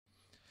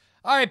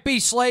All right, B.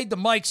 Slade, the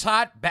mic's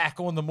hot. Back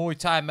on the Muay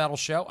Thai Metal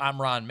Show.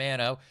 I'm Ron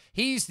Mano.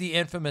 He's the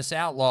infamous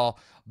outlaw,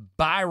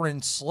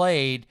 Byron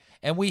Slade.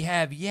 And we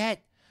have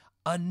yet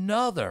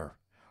another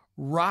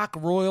Rock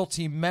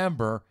Royalty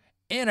member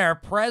in our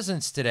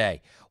presence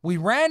today. We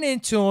ran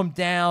into him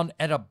down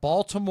at a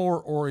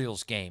Baltimore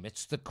Orioles game.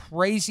 It's the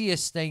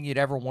craziest thing you'd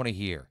ever want to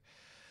hear.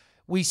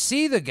 We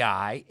see the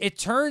guy. It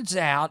turns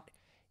out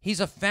he's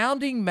a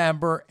founding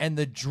member and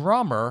the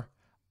drummer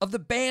of the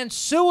band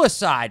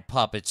Suicide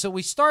Puppets. So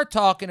we start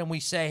talking and we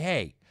say,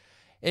 hey,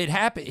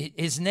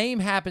 his name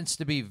happens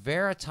to be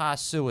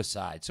Veritas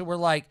Suicide. So we're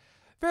like,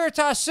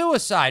 Veritas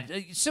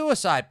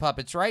Suicide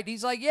Puppets, right?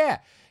 He's like, yeah.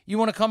 You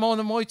want to come on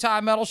the Muay Thai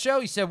Metal Show?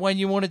 He said, when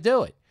you want to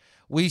do it?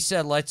 We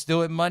said, let's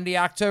do it Monday,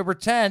 October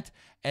 10th.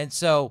 And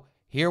so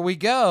here we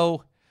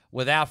go.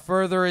 Without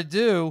further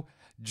ado,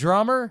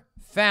 drummer,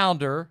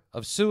 founder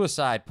of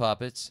Suicide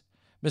Puppets,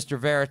 Mr.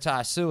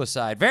 Veritas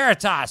Suicide.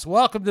 Veritas,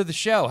 welcome to the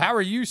show. How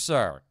are you,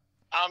 sir?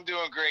 I'm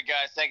doing great,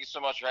 guys. Thank you so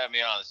much for having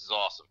me on. This is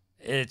awesome.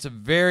 It's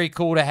very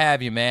cool to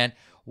have you, man.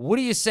 What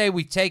do you say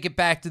we take it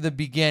back to the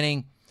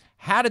beginning?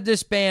 How did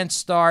this band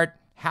start?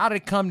 How did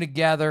it come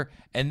together?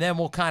 And then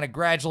we'll kind of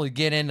gradually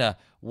get into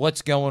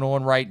what's going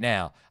on right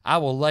now. I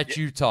will let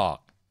you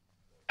talk.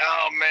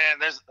 Oh, man,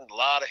 there's a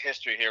lot of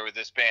history here with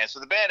this band. So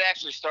the band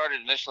actually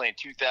started initially in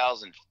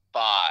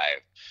 2005.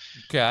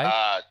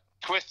 Okay.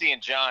 Twisty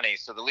and Johnny,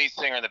 so the lead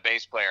singer and the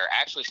bass player,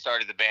 actually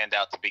started the band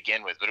out to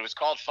begin with, but it was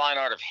called Fine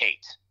Art of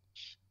Hate.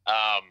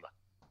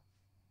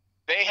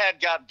 They had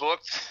got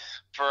booked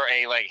for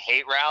a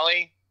hate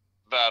rally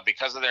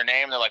because of their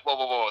name. They're like,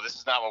 whoa, this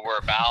is not what we're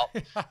about.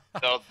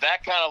 So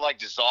that kind of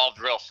dissolved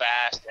real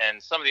fast,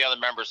 and some of the other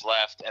members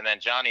left, and then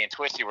Johnny and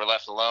Twisty were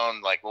left alone.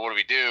 Like, well, what do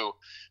we do?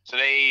 So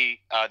they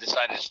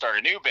decided to start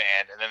a new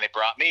band, and then they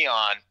brought me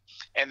on.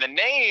 And the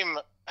name,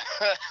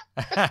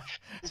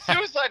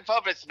 Suicide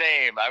Puppets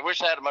name, I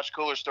wish I had a much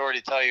cooler story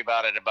to tell you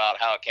about it, about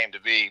how it came to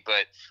be.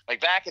 But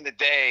back in the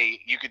day,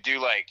 you could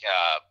do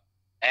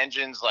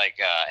engines,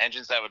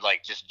 engines that would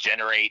just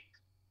generate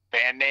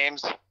band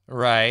names.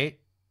 Right.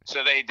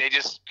 So they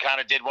just kind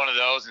of did one of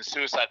those, and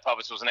Suicide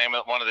Puppets was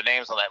one of the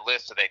names on that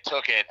list. So they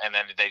took it and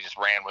then they just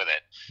ran with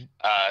it.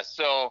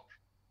 So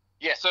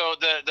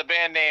the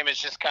band name is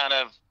just kind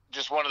of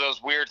just one of those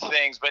weird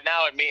things, but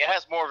now it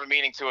has more of a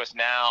meaning to us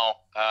now,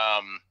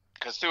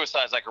 because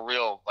suicide's like a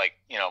real,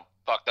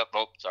 fucked up.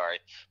 Oh, sorry.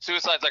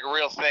 Suicide's like a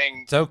real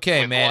thing. It's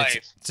okay, man.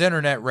 It's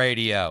internet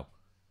radio.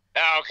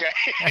 Oh, okay.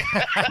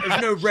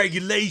 There's no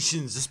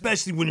regulations,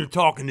 especially when you're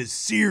talking to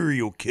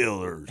serial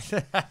killers.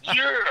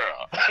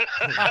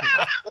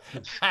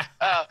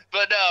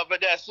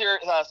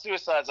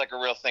 Suicide's like a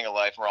real thing of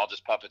life. We're all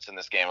just puppets in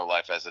this game of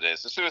life as it is.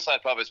 So Suicide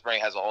Puppets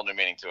has a whole new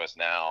meaning to us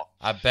now.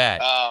 I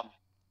bet.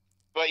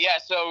 But yeah,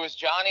 so it was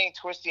Johnny,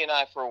 Twisty, and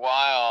I for a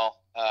while.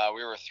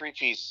 We were a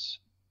three-piece.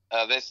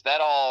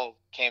 That all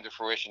came to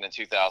fruition in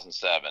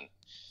 2007.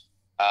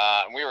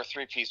 And we were a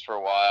three-piece for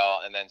a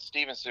while, and then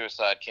Steven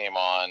Suicide came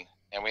on,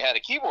 and we had a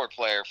keyboard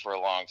player for a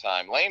long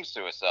time, Lame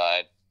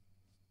Suicide.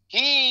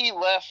 He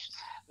left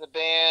the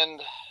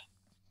band,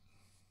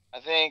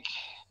 I think,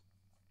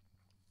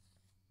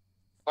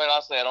 quite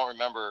honestly, I don't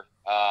remember.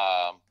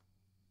 I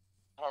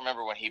don't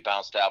remember when he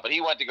bounced out, but he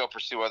went to go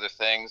pursue other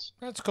things.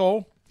 That's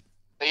cool.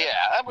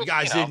 Yeah, you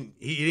guys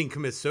he didn't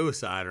commit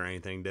suicide or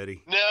anything, did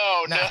he?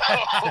 No.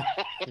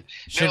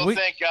 Should we?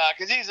 Thank God,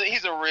 because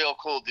he's a real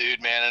cool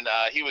dude, man, and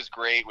he was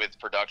great with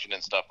production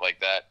and stuff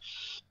like that.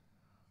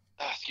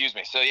 Excuse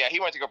me. So yeah, he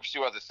went to go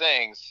pursue other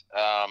things,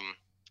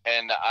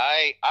 and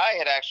I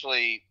had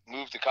actually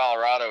moved to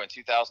Colorado in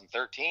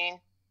 2013.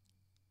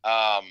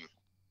 I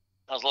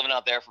was living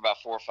out there for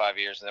about 4 or 5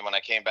 years, and then when I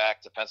came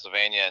back to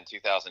Pennsylvania in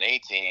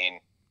 2018,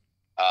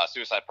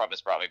 Suicide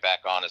Puppets brought me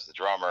back on as the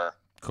drummer.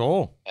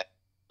 Cool.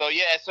 So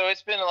yeah, so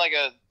it's been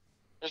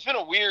there's been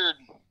a weird,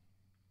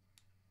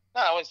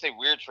 I wouldn't say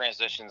weird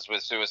transitions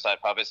with Suicide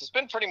Puppets. It's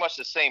been pretty much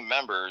the same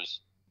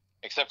members,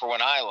 except for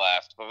when I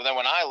left. But then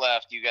when I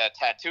left, you got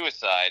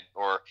Tattooicide,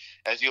 or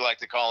as you like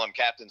to call him,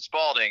 Captain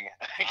Spaulding,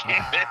 came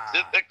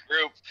into the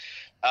group.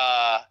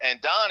 And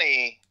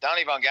Donnie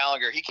Von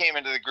Gallagher, he came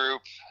into the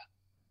group,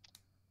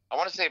 I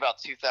want to say about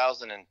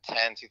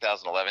 2010,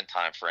 2011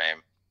 time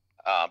frame.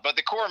 But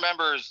the core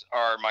members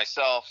are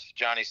myself,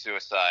 Johnny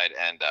Suicide,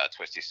 and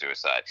Twisty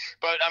Suicide.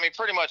 But, I mean,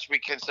 pretty much we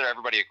consider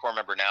everybody a core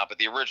member now, but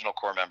the original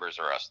core members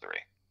are us three.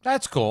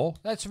 That's cool.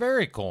 That's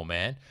very cool,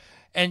 man.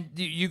 And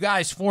you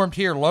guys formed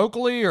here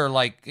locally or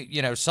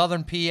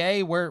Southern PA?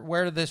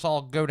 Where did this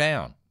all go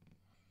down?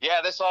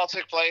 Yeah, this all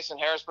took place in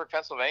Harrisburg,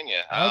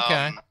 Pennsylvania.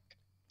 Okay.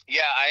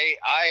 Yeah,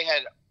 I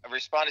had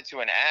responded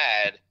to an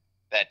ad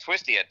that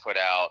Twisty had put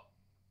out.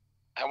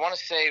 I want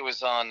to say it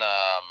was on...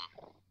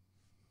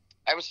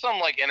 I was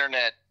some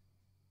internet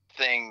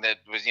thing that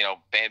was,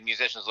 band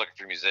musicians looking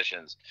for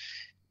musicians.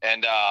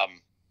 And I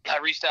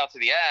reached out to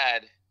the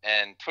ad,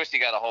 and Twisty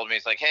got a hold of me.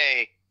 He's like,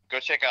 hey, go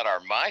check out our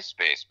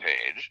MySpace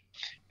page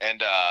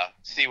and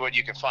see what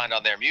you can find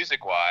on there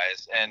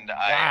music-wise. And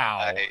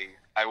Wow.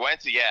 I went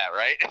to,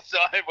 right? So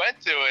I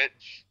went to it,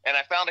 and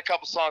I found a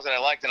couple songs that I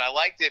liked, and I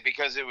liked it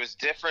because it was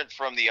different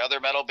from the other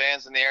metal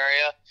bands in the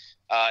area.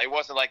 It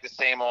wasn't like the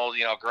same old,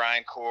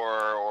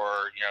 grindcore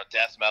or,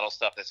 death metal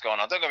stuff that's going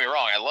on. Don't get me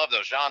wrong. I love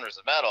those genres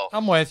of metal.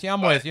 I'm with you.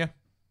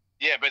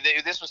 Yeah, but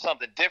this was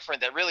something different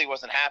that really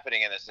wasn't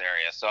happening in this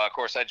area. So, of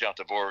course, I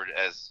jumped aboard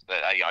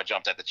I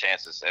jumped at the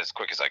chances as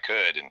quick as I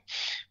could. And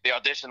the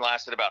audition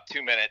lasted about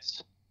 2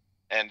 minutes.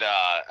 And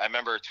I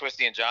remember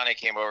Twisty and Johnny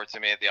came over to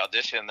me at the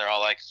audition. They're all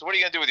like, "So what are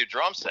you going to do with your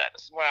drum set?" I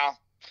said, "Well,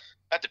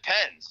 that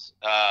depends.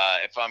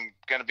 If I'm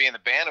going to be in the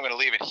band, I'm going to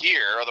leave it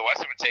here. Otherwise,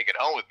 I'm going to take it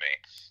home with me."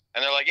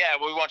 And they're like, "Yeah,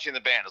 well, we want you in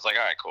the band." I was like,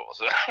 "All right, cool."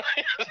 So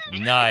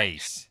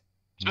Nice.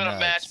 It's been a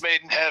match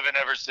made in heaven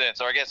ever since.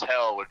 Or I guess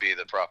hell would be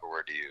the proper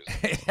word to use.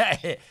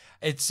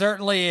 It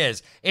certainly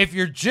is. If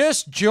you're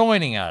just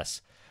joining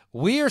us,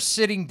 we are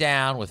sitting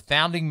down with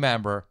founding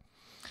member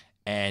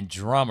and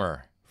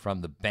drummer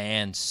from the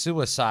band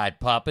Suicide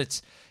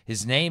Puppets.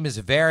 His name is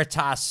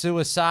Veritas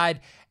Suicide,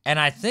 and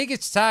I think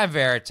it's time,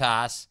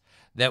 Veritas,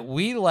 that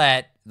we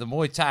let the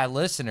Muay Thai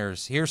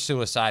listeners hear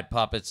Suicide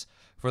Puppets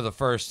for the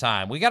first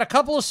time. We got a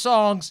couple of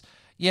songs,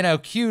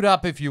 queued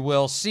up, if you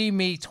will. See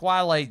Me,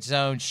 Twilight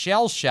Zone,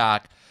 Shell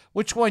Shock.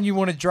 Which one you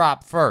want to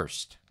drop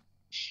first?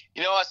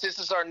 You know what? Since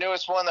this is our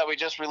newest one that we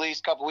just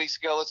released a couple weeks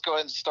ago, let's go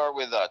ahead and start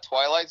with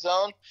Twilight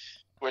Zone,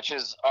 which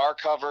is our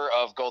cover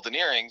of Golden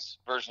Earrings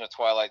version of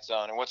Twilight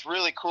Zone. And what's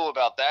really cool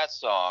about that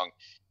song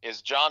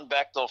is John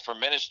Bechtel from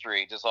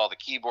Ministry does all the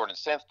keyboard and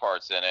synth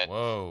parts in it.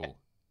 Whoa.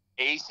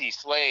 AC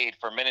Slade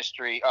from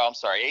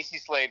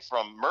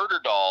Murder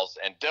Dolls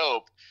and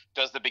Dope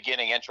does the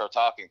beginning intro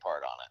talking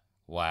part on it.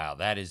 Wow,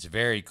 that is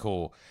very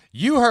cool.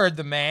 You heard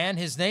the man.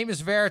 His name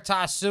is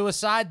Veritas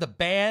Suicide, the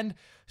band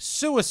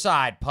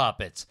Suicide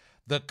Puppets.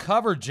 The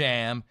cover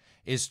jam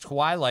is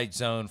Twilight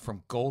Zone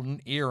from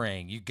Golden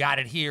Earring. You got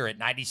it here at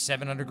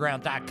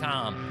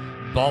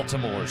 97underground.com.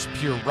 Baltimore's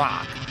pure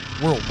rock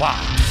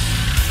worldwide.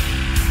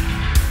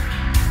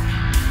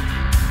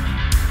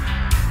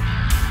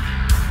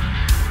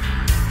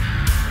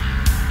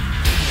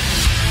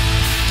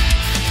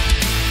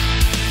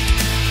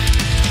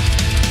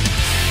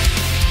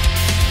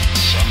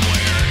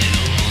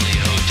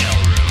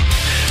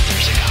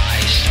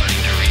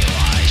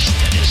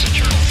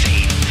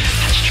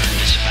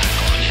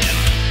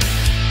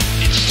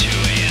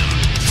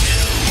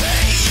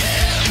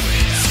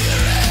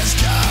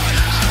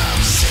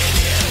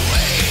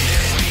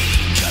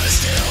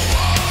 Still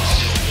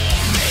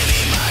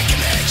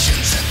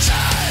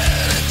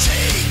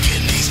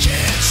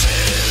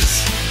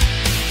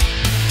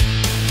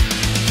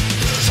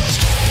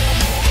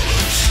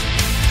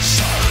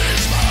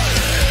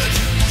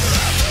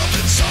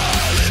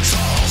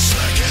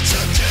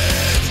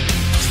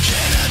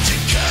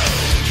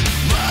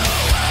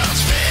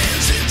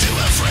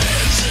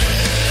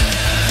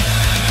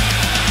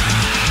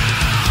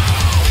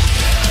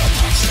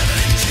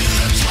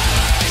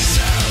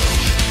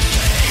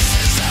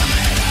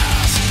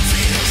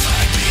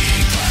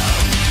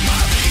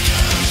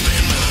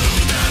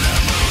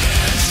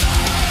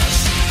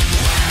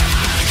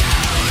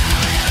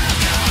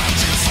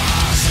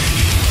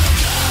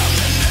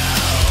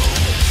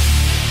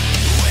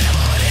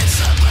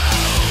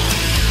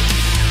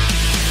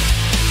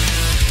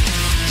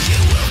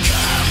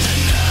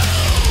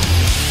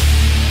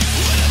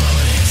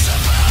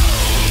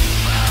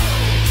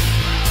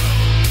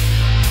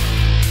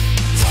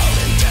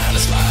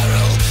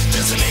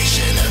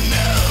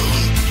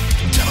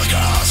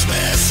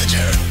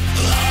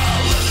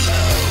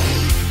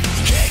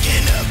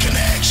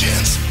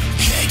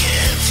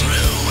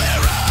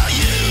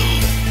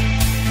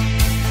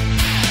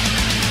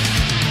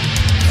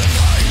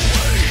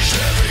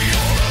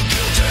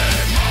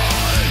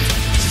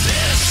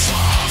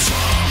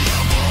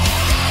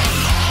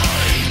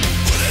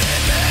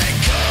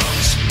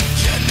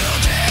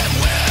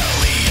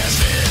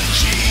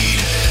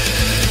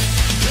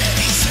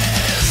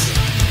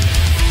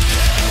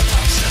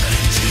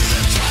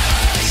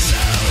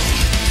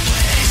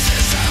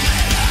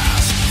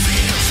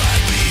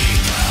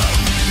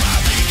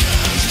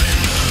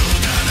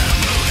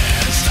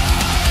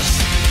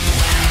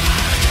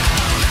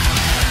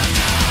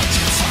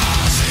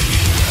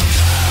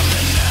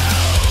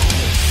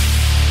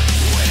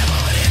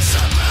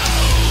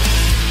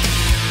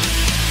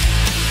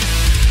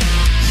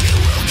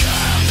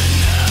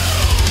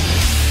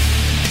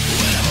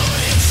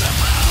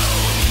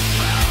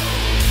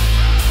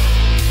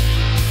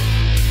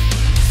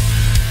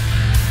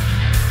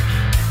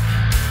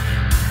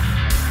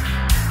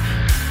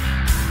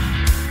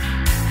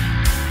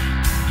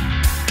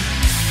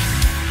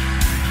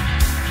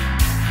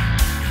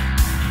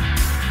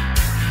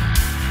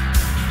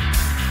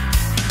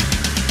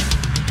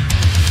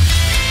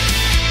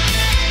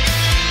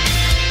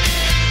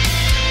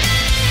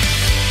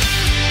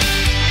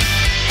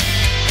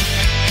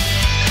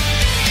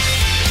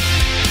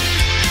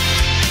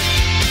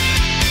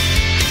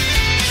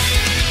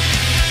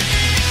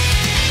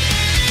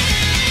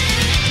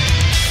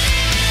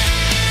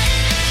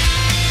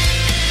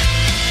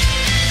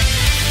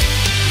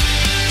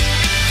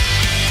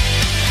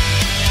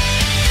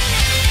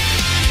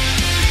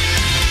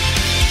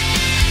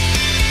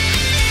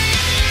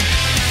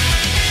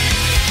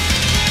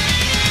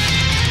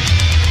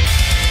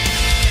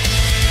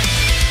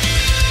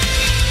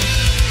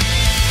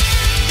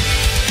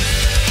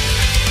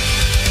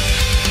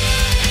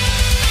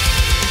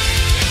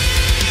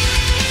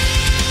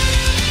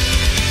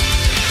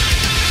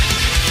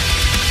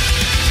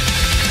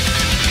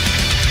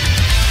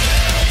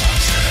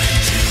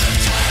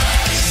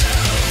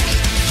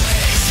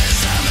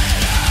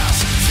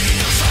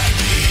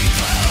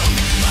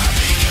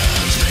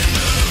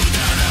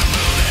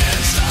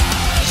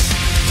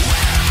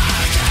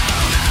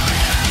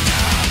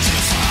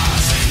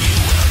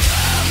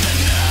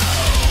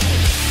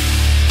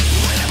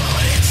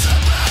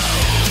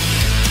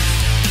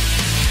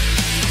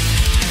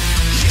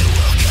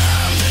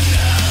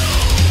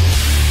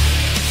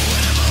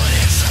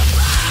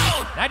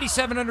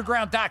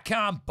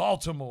 97underground.com,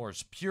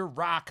 Baltimore's pure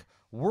rock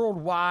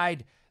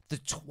worldwide, The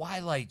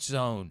Twilight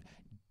Zone,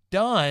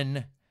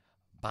 done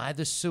by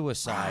the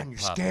Suicide Ron, you're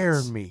Puppets.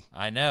 scaring me.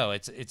 I know,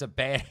 it's a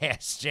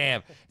badass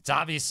jam. It's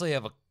obviously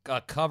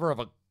a cover of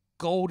a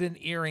golden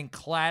earring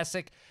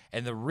classic,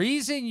 and the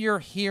reason you're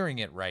hearing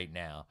it right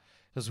now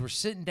is we're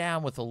sitting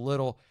down with a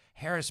little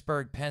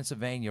Harrisburg,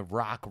 Pennsylvania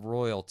rock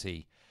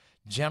royalty,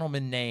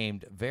 gentleman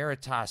named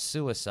Veritas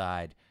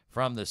Suicide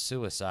from the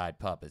Suicide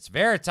Puppets.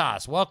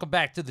 Veritas, welcome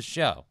back to the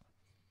show.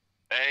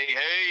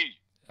 Hey.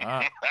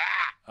 All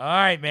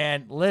right,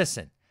 man.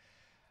 Listen,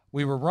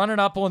 we were running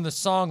up on the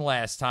song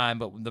last time,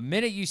 but the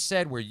minute you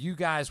said where you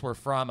guys were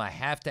from, I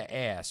have to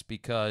ask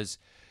because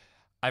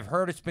I've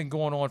heard it's been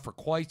going on for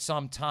quite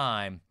some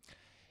time.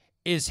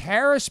 Is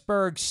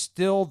Harrisburg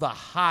still the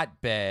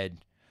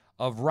hotbed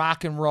of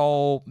rock and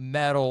roll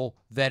metal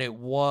that it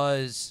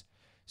was,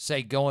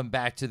 say, going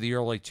back to the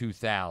early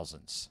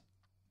 2000s?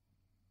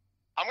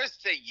 I'm going to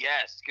say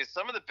yes, because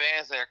some of the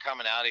bands that are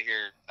coming out of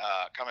here,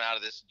 coming out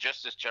of this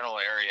general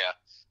area,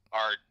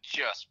 are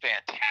just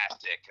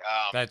fantastic.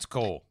 That's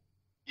cool.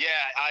 Yeah,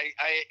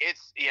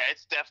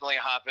 it's definitely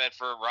a hotbed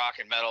for rock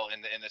and metal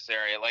in this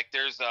area. Like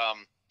there's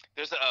I'm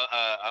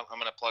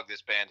going to plug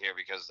this band here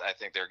because I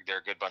think they're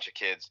a good bunch of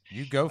kids.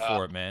 You go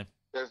for it, man.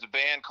 There's a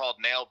band called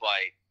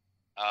Nailbite.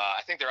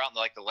 I think they're out in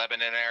like the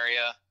Lebanon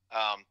area.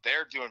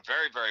 They're doing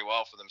very, very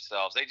well for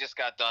themselves. They just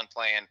got done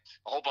playing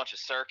a whole bunch of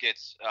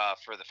circuits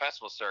for the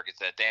festival circuits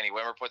that Danny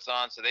Wimmer puts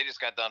on. So they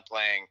just got done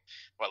playing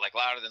like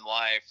Louder Than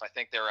Life. I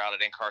think they were out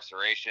at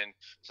Incarceration.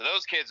 So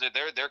those kids they're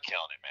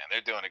killing it, man.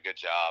 They're doing a good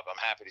job. I'm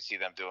happy to see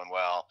them doing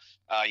well.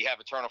 You have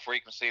Eternal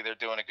Frequency. They're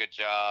doing a good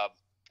job.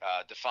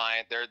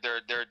 Defiant.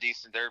 They're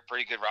decent. They're a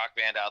pretty good rock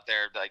band out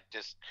there. Like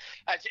there's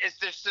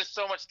just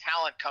so much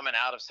talent coming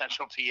out of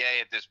Central PA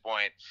at this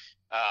point.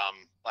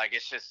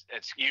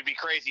 You'd be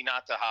crazy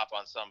not to hop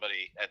on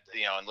somebody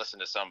and listen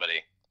to somebody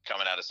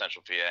coming out of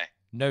Central PA.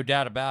 No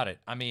doubt about it.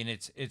 I mean,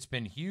 it's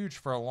been huge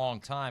for a long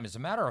time. As a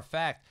matter of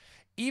fact,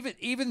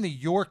 even the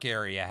York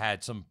area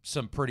had some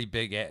pretty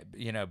big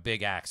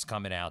acts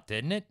coming out,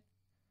 didn't it?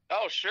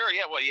 Oh, sure.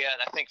 Yeah. Well, yeah.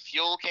 I think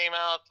Fuel came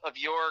out of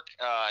York.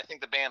 I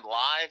think the band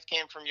Live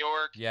came from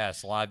York.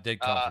 Yes, Live did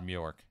come from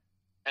York.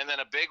 And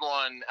then a big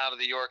one out of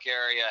the York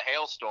area,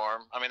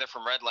 Hailstorm. I mean, they're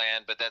from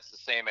Redland, but that's the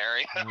same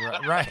area.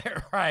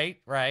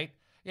 Right.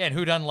 Yeah, and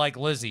who doesn't like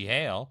Lizzie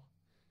Hale?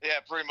 Yeah,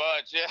 pretty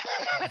much,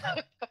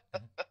 yeah.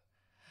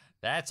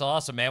 That's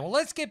awesome, man. Well,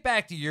 let's get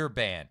back to your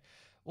band.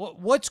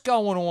 What's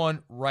going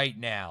on right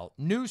now?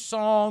 New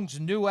songs,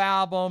 new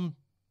album.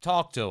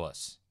 Talk to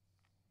us.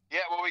 Yeah,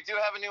 well, we do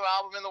have a new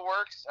album in the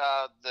works.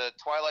 The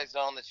Twilight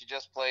Zone that you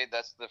just played,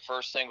 that's the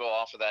first single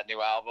off of that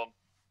new album.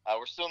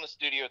 We're still in the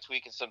studio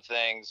tweaking some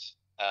things.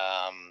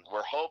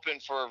 We're hoping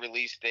for a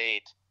release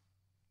date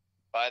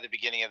by the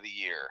beginning of the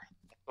year.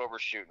 That's what we're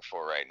shooting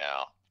for right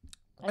now.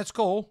 That's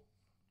cool.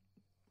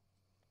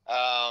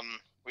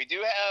 We do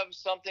have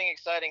something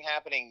exciting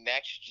happening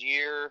next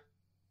year.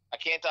 I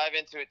can't dive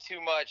into it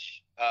too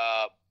much,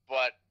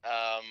 but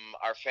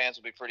our fans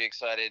will be pretty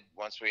excited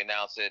once we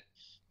announce it.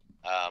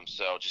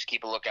 So just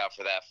keep a lookout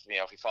for that.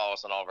 If you follow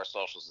us on all of our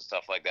socials and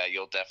stuff like that,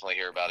 you'll definitely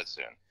hear about it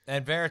soon.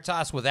 And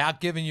Veritas, without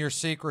giving your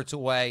secrets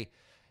away,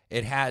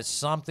 it has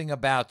something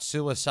about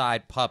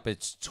Suicide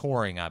Puppets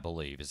touring, I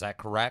believe. Is that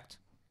correct?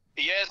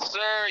 Yes,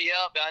 sir.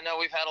 Yep. I know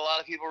we've had a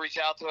lot of people reach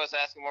out to us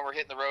asking when we're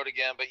hitting the road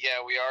again, but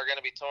yeah, we are going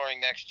to be touring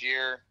next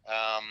year.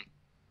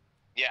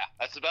 Yeah,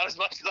 that's about as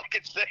much as I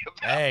can say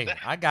about that. Hey,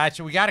 I got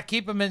you. We got to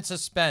keep them in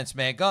suspense,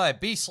 man. Go ahead.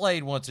 B.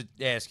 Slade wants to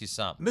ask you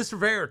something. Mr.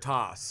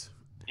 Veritas.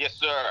 Yes,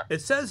 sir.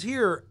 It says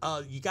here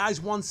you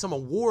guys won some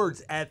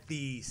awards at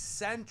the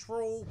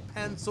Central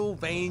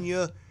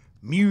Pennsylvania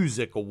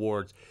Music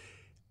Awards.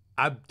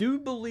 I do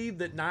believe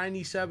that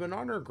 97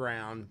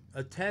 Underground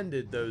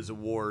attended those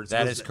awards.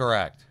 That is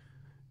correct.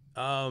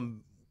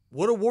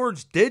 What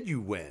awards did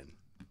you win?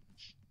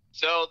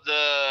 So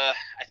I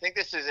think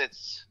this is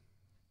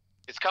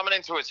it's coming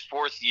into its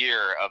fourth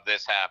year of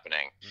this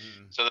happening.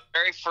 So the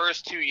very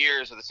first 2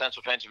 years of the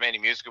Central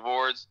Pennsylvania Music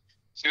Awards,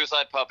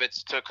 Suicide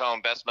Puppets took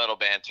home Best Metal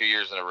Band 2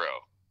 years in a row.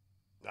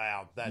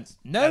 Wow, that's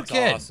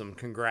kidding. Awesome.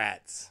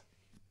 Congrats.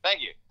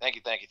 Thank you.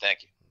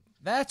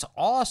 That's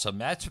awesome.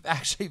 That's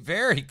actually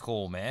very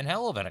cool, man.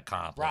 Hell of an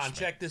accomplishment. Ron,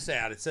 check this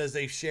out. It says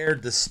they've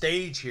shared the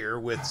stage here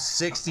with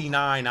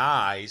 69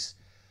 Eyes,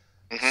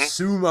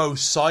 Sumo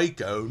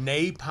Psycho,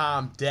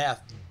 Napalm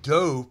Death,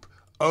 Dope,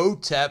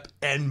 OTEP,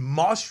 and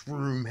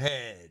Mushroom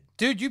Head.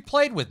 Dude, you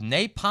played with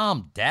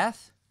Napalm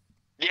Death?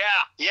 Yeah.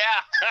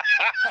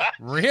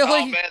 Really?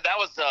 Oh man, that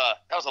was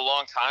a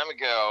long time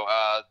ago.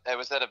 It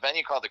was at a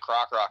venue called the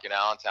Croc Rock in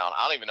Allentown.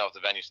 I don't even know if the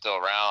venue's still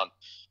around.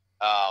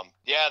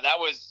 Yeah, that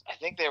was. I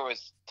think there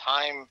was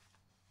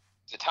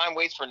the Time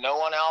Waits for No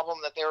One album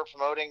that they were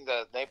promoting,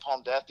 the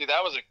Napalm Death. Dude,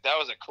 that was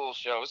a cool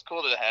show. It was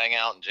cool to hang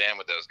out and jam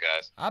with those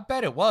guys. I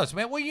bet it was,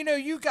 man. Well,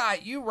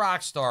 you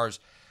rock stars.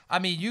 I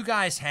mean, you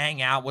guys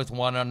hang out with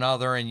one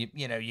another, and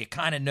you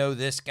kind of know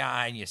this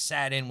guy, and you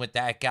sat in with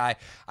that guy.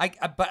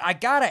 But I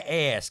gotta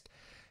ask,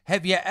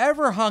 have you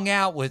ever hung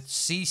out with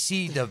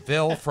CC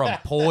DeVille from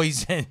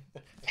Poison?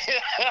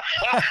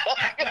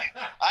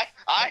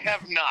 I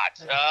have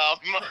not.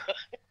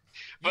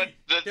 But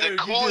the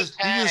coolest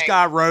you hang. just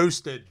got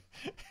roasted.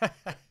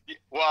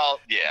 Well,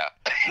 yeah.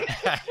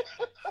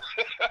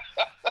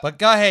 But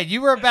go ahead.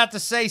 You were about to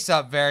say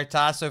something,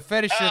 Veritas, so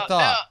finish your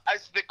thought.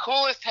 The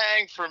coolest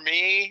hang for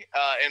me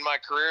in my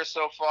career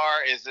so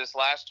far is this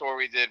last tour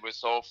we did with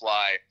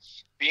Soulfly,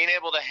 being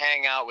able to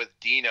hang out with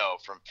Dino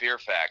from Fear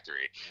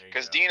Factory.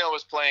 Because Dino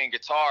was playing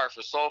guitar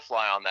for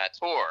Soulfly on that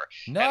tour.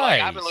 Nice.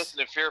 And I've been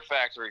listening to Fear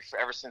Factory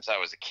ever since I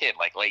was a kid,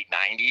 late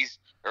 90s,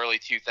 early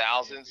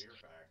 2000s.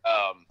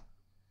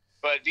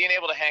 But being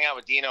able to hang out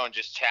with Dino and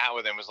just chat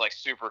with him was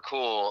super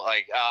cool.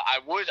 I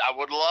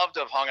would love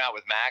to have hung out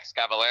with Max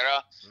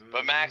Cavalera,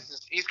 but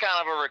Max he's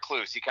kind of a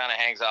recluse. He kind of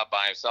hangs out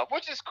by himself,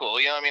 which is cool.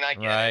 You know what I mean? I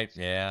get right, it.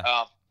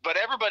 Yeah. But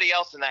everybody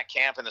else in that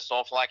camp, in the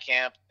Soulfly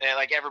camp,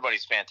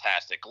 everybody's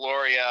fantastic.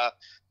 Gloria,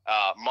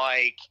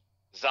 Mike,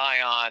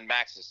 Zion,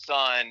 Max's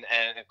son,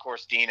 and of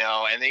course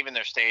Dino, and even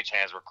their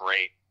stagehands were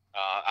great.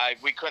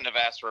 We couldn't have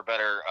asked for a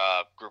better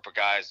group of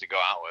guys to go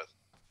out with.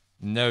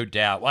 No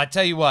doubt. Well, I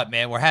tell you what,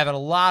 man, we're having a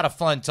lot of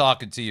fun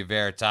talking to you,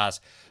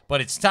 Veritas, but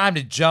it's time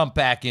to jump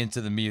back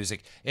into the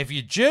music. If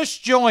you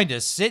just joined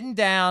us, sitting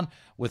down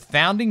with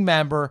founding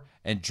member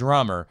and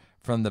drummer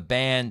from the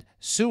band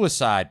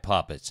Suicide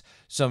Puppets.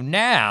 So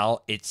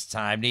now it's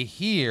time to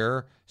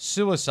hear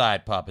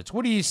Suicide Puppets.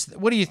 What do you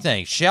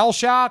think? Shell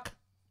Shock?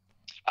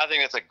 I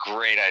think that's a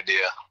great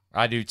idea.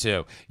 I do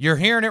too. You're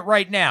hearing it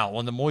right now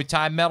on the Muay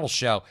Thai Metal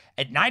Show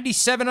at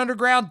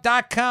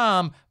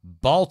 97underground.com,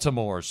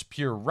 Baltimore's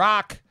pure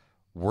rock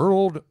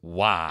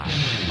worldwide.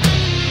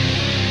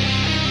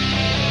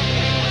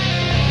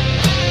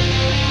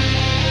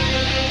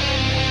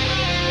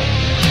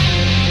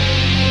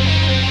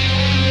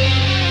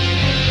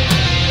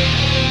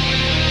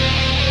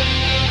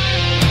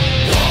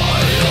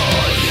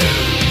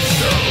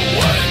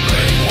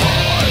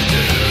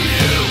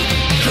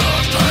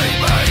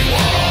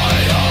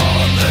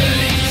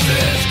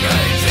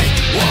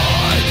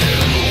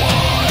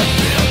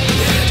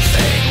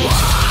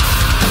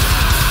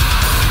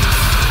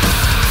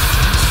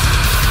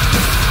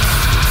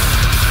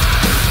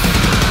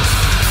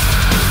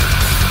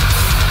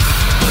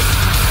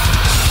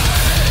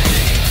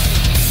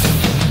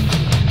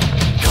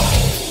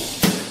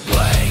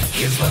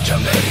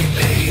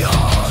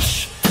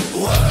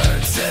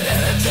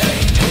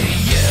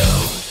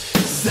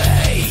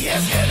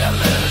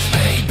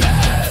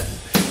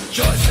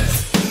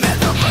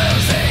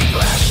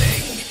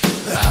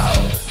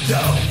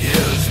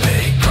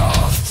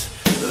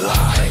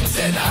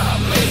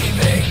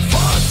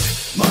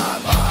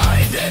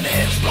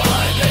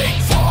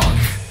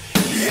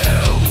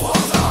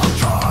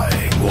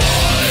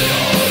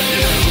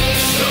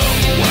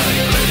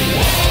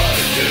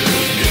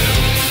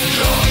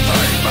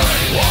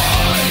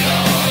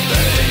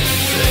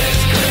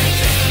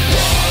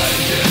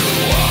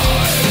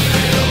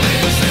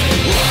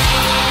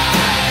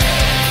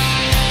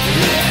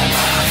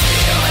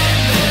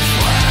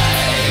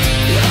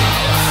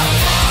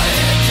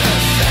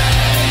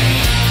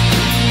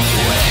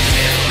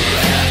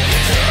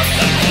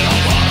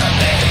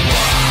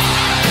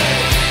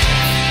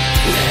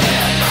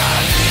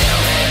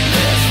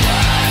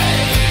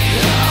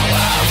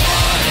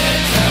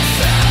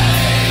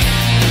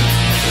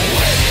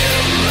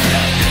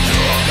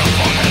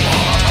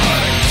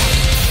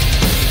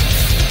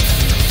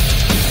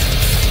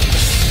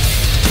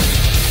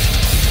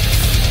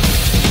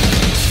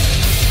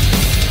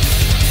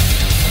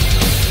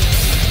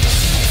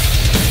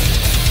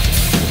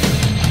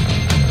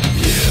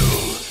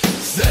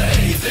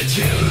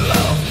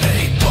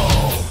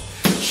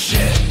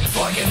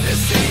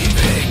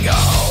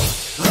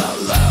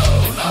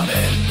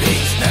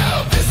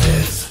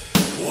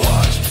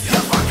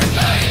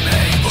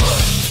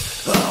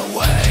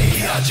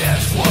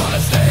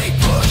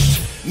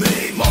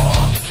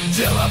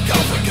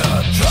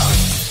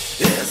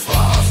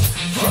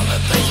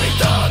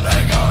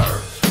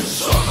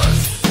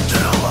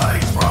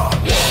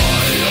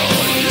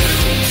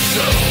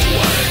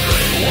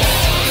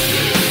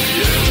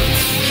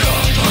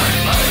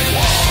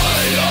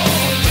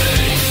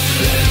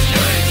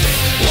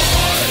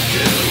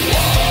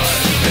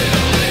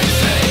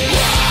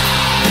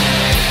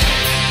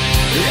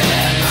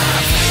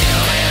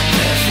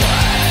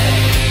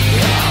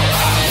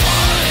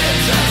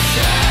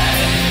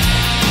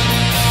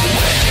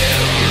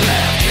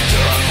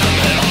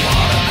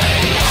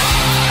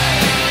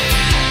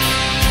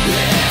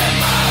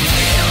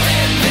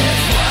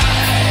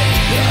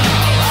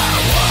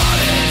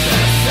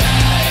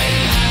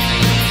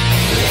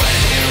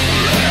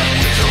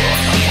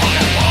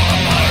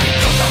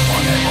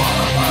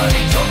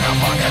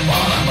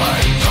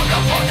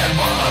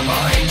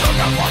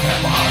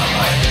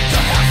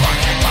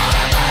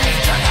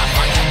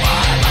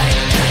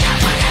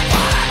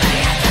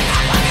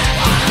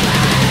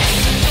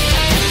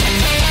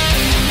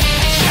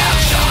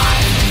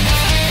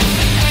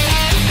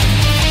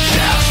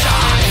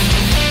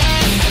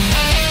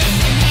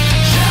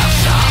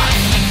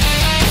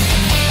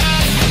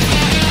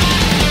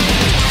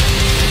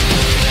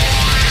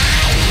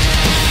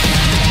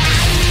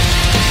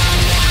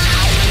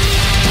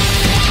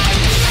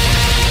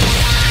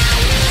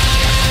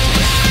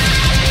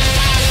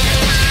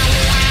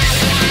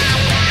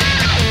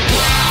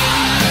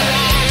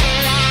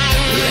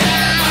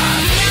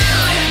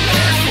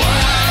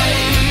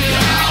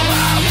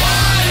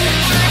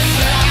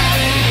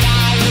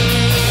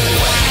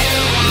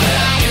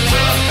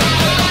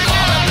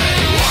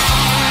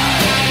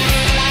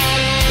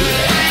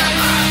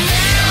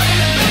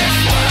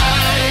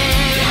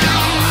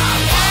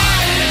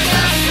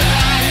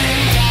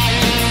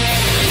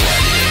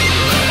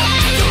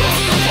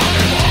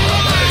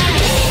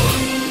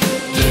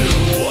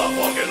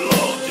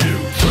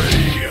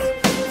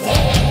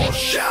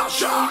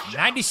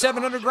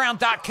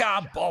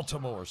 97underground.com,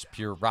 Baltimore's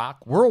Pure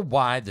Rock.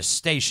 Worldwide, the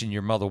station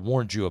your mother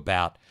warned you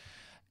about.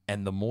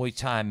 And the Muay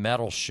Thai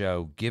Metal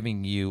Show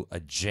giving you a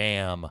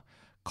jam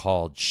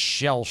called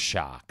Shell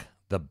Shock.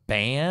 The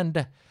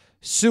band,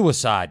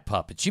 Suicide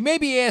Puppets. You may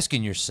be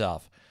asking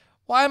yourself,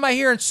 why am I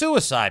hearing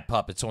Suicide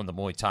Puppets on the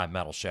Muay Thai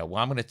Metal Show?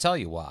 Well, I'm going to tell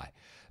you why.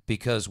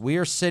 Because we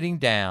are sitting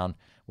down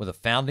with a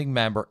founding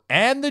member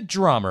and the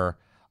drummer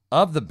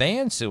of the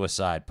band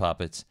Suicide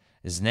Puppets.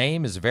 His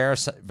name is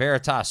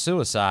Veritas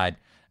Suicide,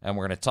 and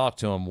we're going to talk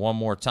to him one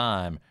more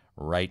time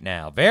right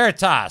now.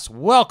 Veritas,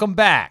 welcome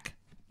back.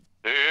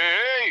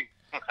 Hey!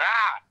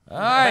 All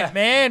right,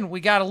 man,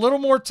 we got a little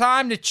more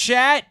time to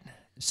chat,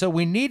 so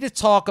we need to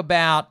talk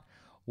about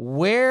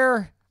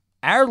where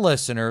our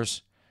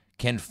listeners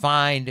can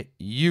find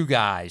you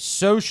guys.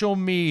 Social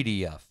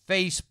media,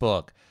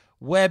 Facebook,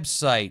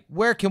 website.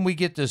 Where can we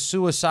get the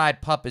Suicide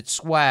Puppet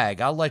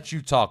swag? I'll let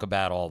you talk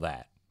about all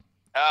that.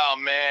 Oh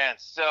man,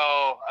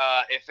 so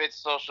if it's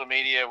social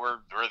media, we're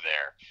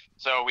there.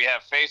 So we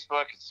have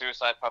Facebook, it's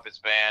Suicide Puppets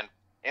Band.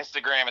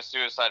 Instagram is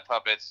Suicide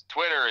Puppets.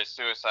 Twitter is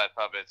Suicide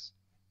Puppets.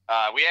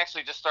 We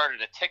actually just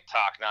started a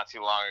TikTok not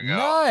too long ago.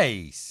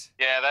 Nice.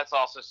 Yeah, that's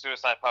also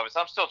Suicide Puppets.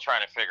 I'm still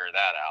trying to figure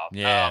that out.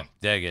 Yeah,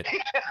 dig it.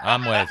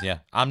 I'm with you.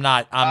 I'm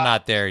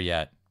not there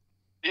yet.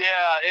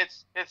 Yeah,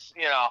 it's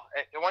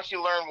once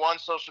you learn one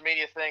social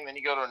media thing, then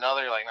you go to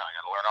another. You're like, no, I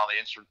got to learn all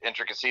the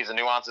intricacies and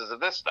nuances of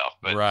this stuff.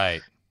 But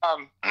right.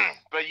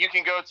 But you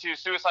can go to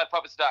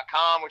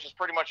suicidepuppets.com, which is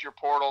pretty much your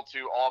portal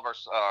to all of our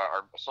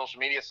social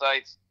media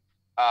sites.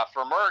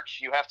 For merch,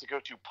 you have to go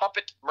to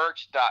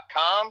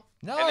puppetmerch.com.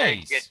 Nice. And there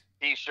you get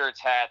t-shirts,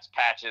 hats,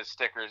 patches,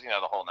 stickers, the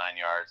whole 9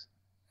 yards.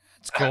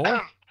 That's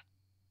cool.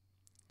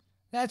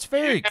 That's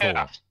very cool.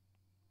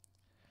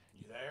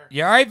 You there?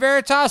 You all right,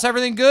 Veritas?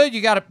 Everything good?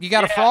 You got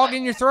a frog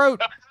in your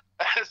throat?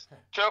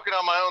 Choking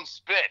on my own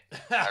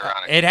spit.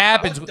 Ironically. It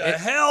happens. What the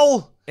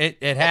hell?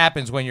 It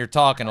happens when you're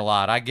talking a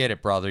lot. I get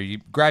it, brother. You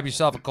grab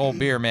yourself a cold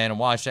beer, man, and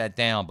wash that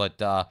down. But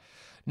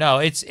no,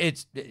 it's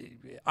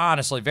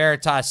honestly,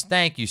 Veritas,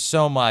 thank you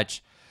so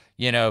much,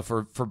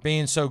 for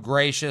being so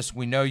gracious.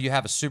 We know you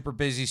have a super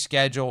busy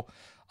schedule,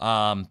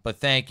 but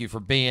thank you for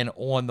being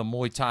on the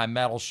Muay Thai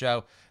Metal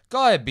Show.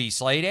 Go ahead, B.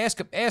 Slade.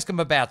 Ask him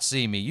about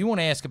See Me. You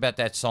want to ask about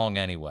that song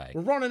anyway.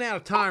 We're running out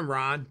of time,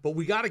 Ron, but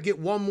we got to get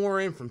one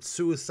more in from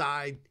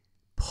Suicide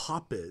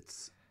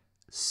Puppets.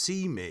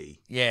 See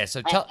Me. Yeah,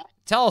 so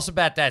tell us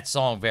about that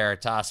song,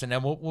 Veritas, and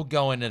then we'll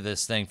go into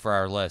this thing for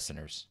our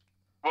listeners.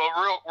 Well,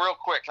 real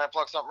quick, can I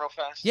plug something real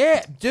fast?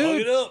 Yeah, dude,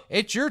 Plug it up.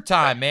 It's your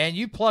time, man.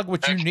 You plug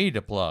what you need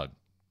to plug.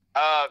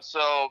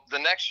 So the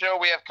next show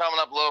we have coming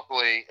up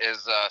locally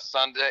is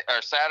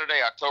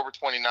Saturday, October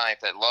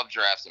 29th at Love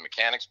Drafts in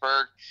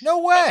Mechanicsburg, No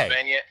way.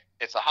 Pennsylvania.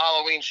 It's a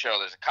Halloween show.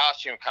 There's a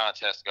costume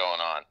contest going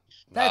on.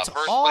 That's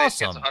first awesome. place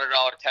gets a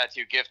 $100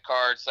 tattoo gift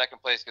card.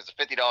 Second place gets a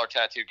 $50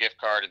 tattoo gift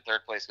card, and third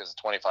place gets a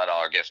 $25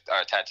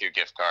 tattoo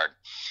gift card.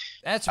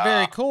 That's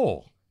very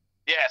cool.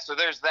 Yeah, so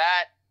there's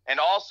that. And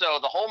also,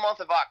 the whole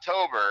month of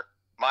October,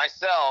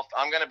 myself,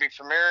 I'm going to be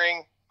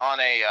premiering on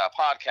a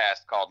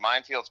podcast called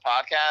Minefields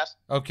Podcast.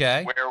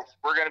 Okay. Where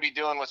we're going to be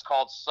doing what's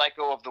called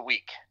Psycho of the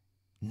Week.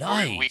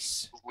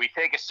 Nice. We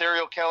take a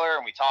serial killer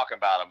and we talk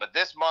about him. But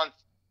this month,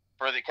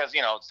 because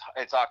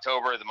it's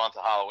October, the month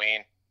of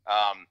Halloween,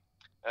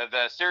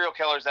 the serial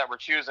killers that we're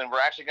choosing,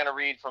 we're actually going to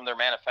read from their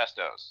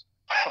manifestos.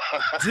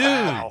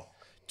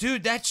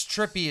 Dude, that's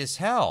trippy as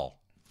hell.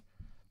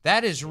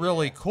 That is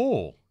really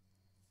cool.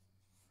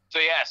 So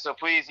yeah, so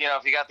please,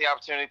 if you got the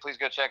opportunity, please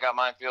go check out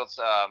Minefields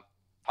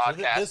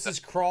podcast. So this is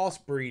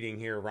crossbreeding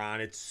here, Ron.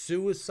 It's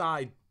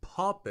Suicide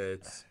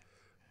Puppets,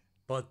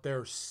 but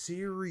they're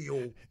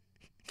serial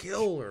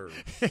killers.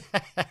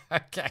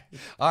 Okay.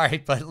 All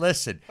right, but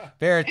listen,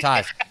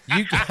 Veritas,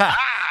 you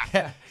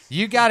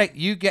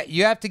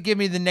have to give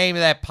me the name of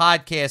that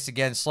podcast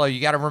again slow.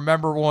 You got to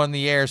remember we're on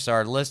the air, so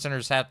our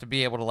listeners have to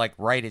be able to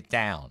write it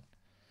down.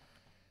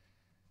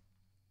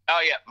 Oh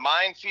yeah,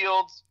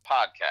 Minefields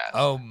Podcast.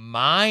 Oh,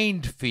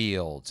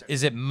 Mindfields.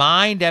 Is it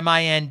Mind,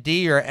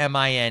 M-I-N-D, or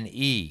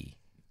M-I-N-E?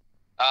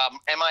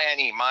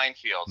 M-I-N-E,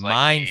 Minefields.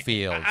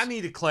 Minefields. I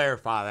need to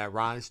clarify that,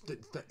 Ron. It's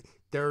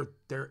they're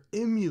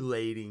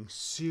emulating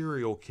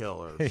serial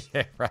killers.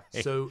 Yeah, right.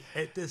 So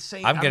at the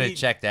same, I'm gonna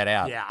check that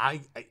out. Yeah,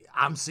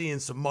 I'm seeing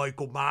some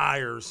Michael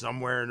Myers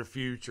somewhere in the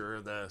future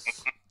of this.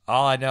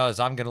 All I know is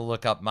I'm gonna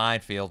look up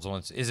Minefields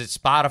once. Is it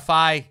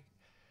Spotify?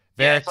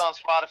 Yeah, it's on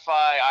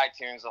Spotify,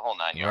 iTunes, the whole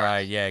 9 yards.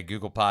 Right, yeah,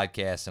 Google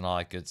Podcasts and all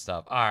that good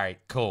stuff. All right,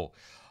 cool.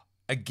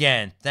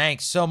 Again,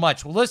 thanks so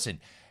much. Well, listen,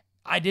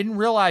 I didn't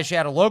realize you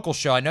had a local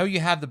show. I know you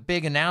have the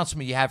big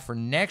announcement you have for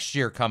next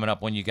year coming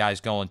up when you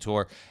guys go on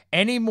tour.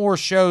 Any more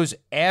shows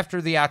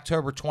after the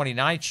October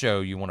 29th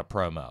show you want to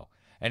promo?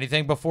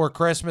 Anything before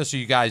Christmas, or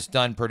you guys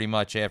done pretty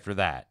much after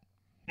that?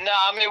 No,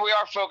 I mean, we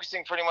are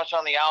focusing pretty much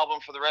on the album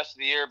for the rest of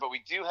the year, but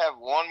we do have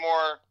one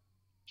more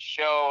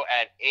show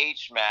at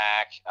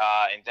HMAC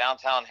in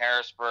downtown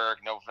Harrisburg,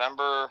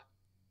 November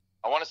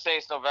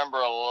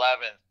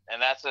 11th,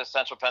 and that's a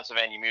Central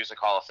Pennsylvania Music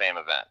Hall of Fame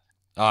event.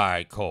 All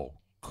right, cool.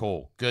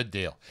 Good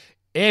deal.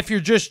 If you're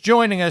just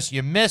joining us,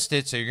 you missed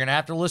it, so you're going to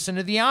have to listen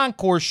to the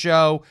encore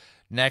show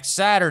next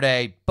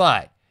Saturday.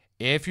 But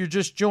if you're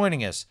just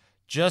joining us,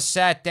 just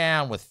sat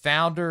down with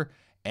founder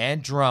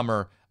and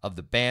drummer of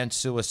the band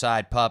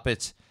Suicide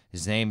Puppets.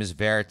 His name is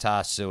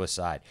Veritas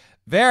Suicide.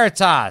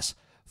 Veritas,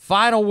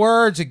 final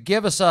words, and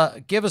give us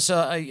a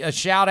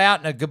shout out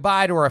and a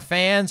goodbye to our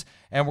fans,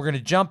 and we're going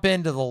to jump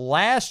into the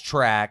last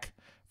track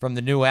from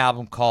the new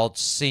album called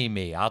See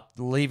Me. I'll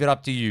leave it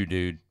up to you,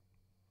 dude.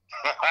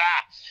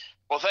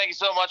 Well, thank you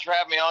so much for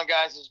having me on,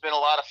 guys. It's been a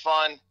lot of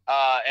fun.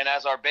 And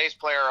as our bass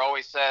player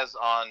always says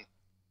on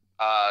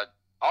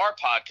our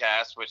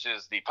podcast, which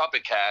is the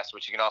Puppet Cast,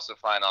 which you can also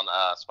find on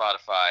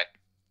Spotify,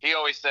 he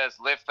always says,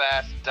 live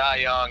fast, die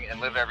young, and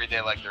live every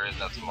day like there is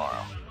no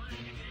tomorrow.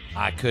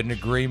 I couldn't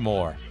agree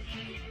more.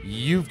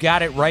 You've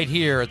got it right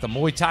here at the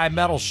Muay Thai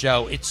Metal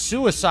Show. It's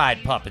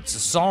Suicide Puppets, the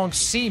song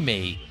See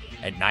Me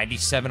at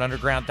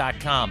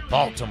 97underground.com.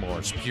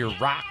 Baltimore's pure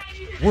rock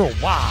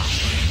worldwide.